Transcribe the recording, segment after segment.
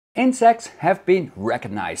Insects have been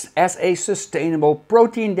recognized as a sustainable,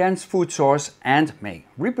 protein-dense food source and may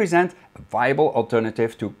represent a viable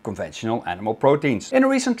alternative to conventional animal proteins. In a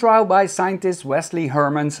recent trial by scientist Wesley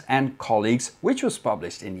Hermans and colleagues, which was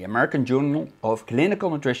published in the American Journal of Clinical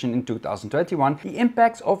Nutrition in 2021, the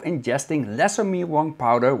impact of ingesting lesser mealworm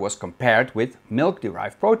powder was compared with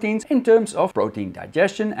milk-derived proteins in terms of protein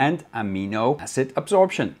digestion and amino acid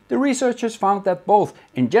absorption. The researchers found that both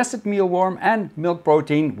ingested mealworm and milk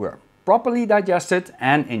protein were properly digested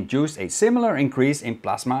and induced a similar increase in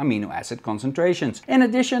plasma amino acid concentrations. In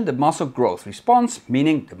addition, the muscle growth response,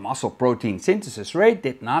 meaning the muscle protein synthesis rate,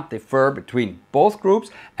 did not differ between both groups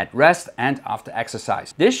at rest and after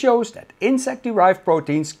exercise. This shows that insect-derived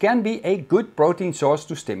proteins can be a good protein source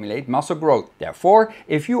to stimulate muscle growth. Therefore,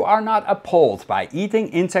 if you are not appalled by eating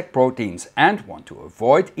insect proteins and want to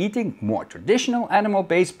avoid eating more traditional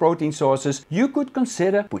animal-based protein sources, you could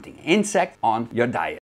consider putting insect on your diet.